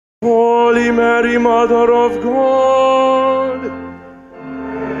Holy Mary, Mother of God,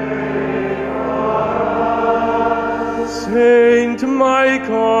 Saint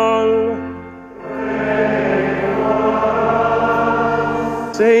Michael,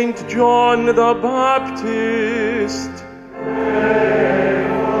 Saint John the Baptist,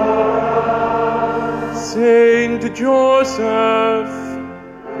 Saint Joseph,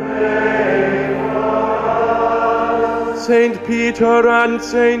 Saint Peter and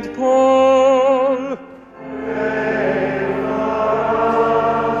Saint Paul,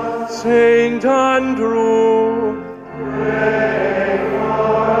 Saint Andrew,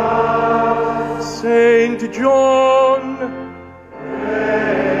 Saint John,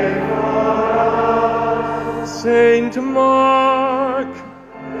 Saint Mark,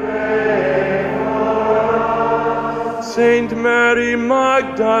 Saint Mary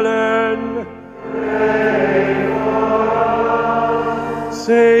Magdalene,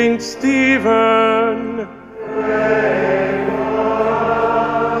 Saint Stephen,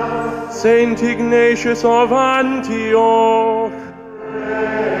 Saint Ignatius of Antioch,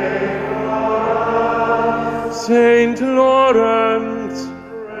 Saint Lawrence,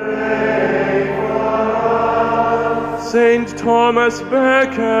 Saint Thomas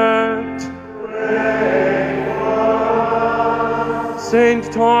Becket,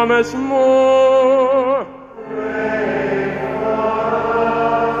 Saint Thomas More,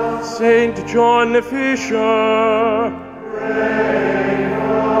 Saint John Fisher,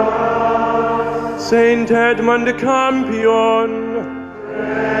 Saint Edmund Campion,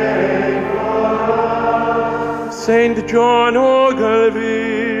 Saint John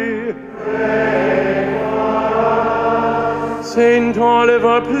Ogilvie, Saint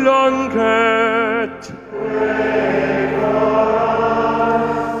Oliver Plunkett,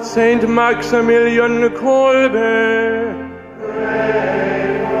 Saint Maximilian Kolbe,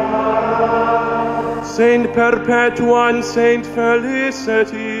 Saint Perpetua and Saint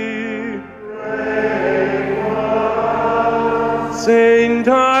Felicity, Saint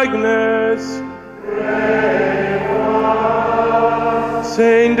Agnes,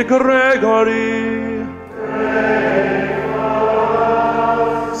 Saint Gregory,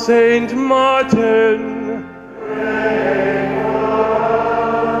 Saint Martin,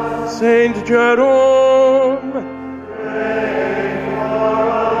 Saint Jerome,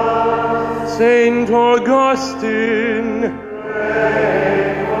 Saint Augustine,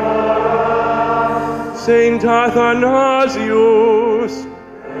 Saint Athanasius,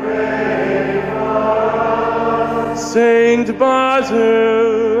 Saint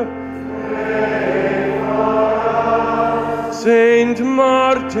Basil, Saint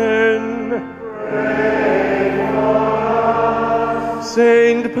Martin,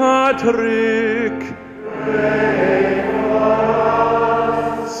 Saint Patrick,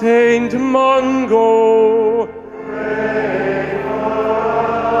 Saint Mungo,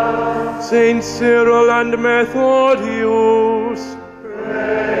 Saint Cyril and Methodius,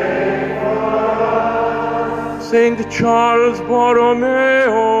 Saint Charles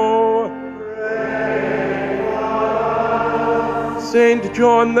Borromeo, Saint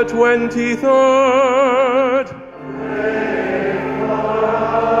John the 23rd,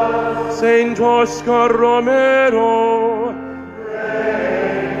 Saint Oscar Romero,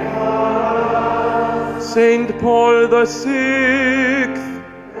 Saint Paul the Sixth,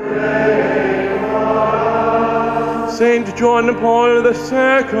 Saint John Paul the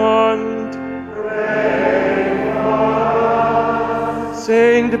Second,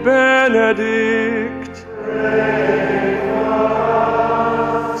 Saint Benedict,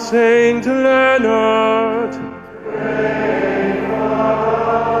 Saint Leonard,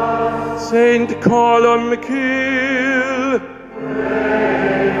 Saint Columcille,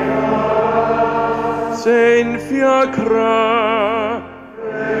 Saint Fiacre,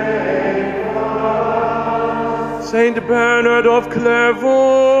 Saint Bernard of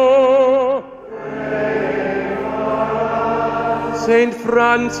Clairvaux, Saint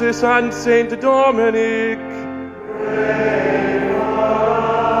Francis and Saint Dominic,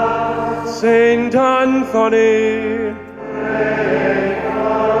 Saint Anthony,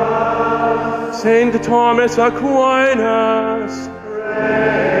 Saint Thomas Aquinas,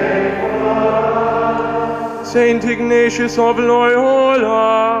 Saint Ignatius of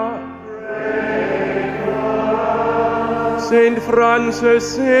Loyola, Saint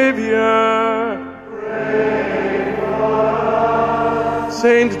Francis Xavier,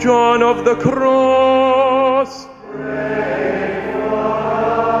 Saint John of the Cross,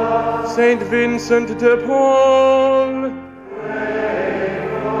 Saint Vincent de Paul,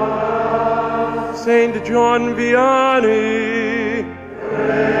 Saint John Vianney,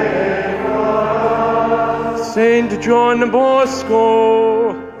 Saint John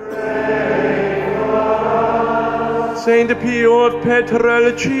Bosco, Saint Pio of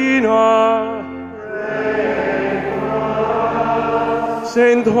Petrelcina,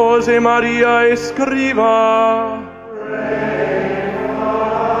 Saint Jose Maria Escriva,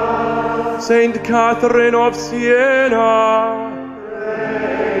 Saint Catherine of Siena,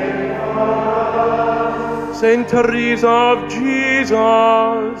 Saint Teresa of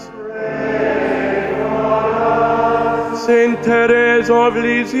Jesus, Saint Therese of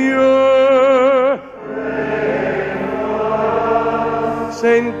Lisieux,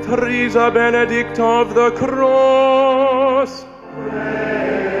 Saint Teresa Benedict of the Cross,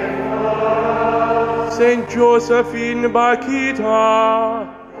 Saint Josephine Bakita,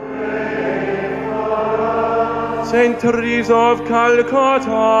 Saint Teresa of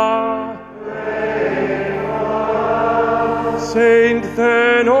Calcutta, Saint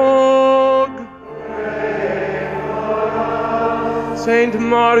Thenog, Saint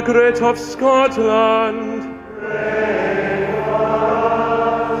Margaret of Scotland,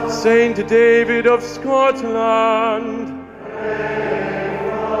 Saint David of Scotland,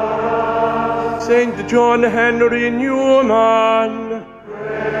 Saint John Henry Newman,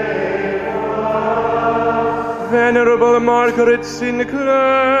 Venerable Margaret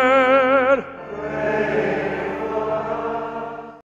Sinclair,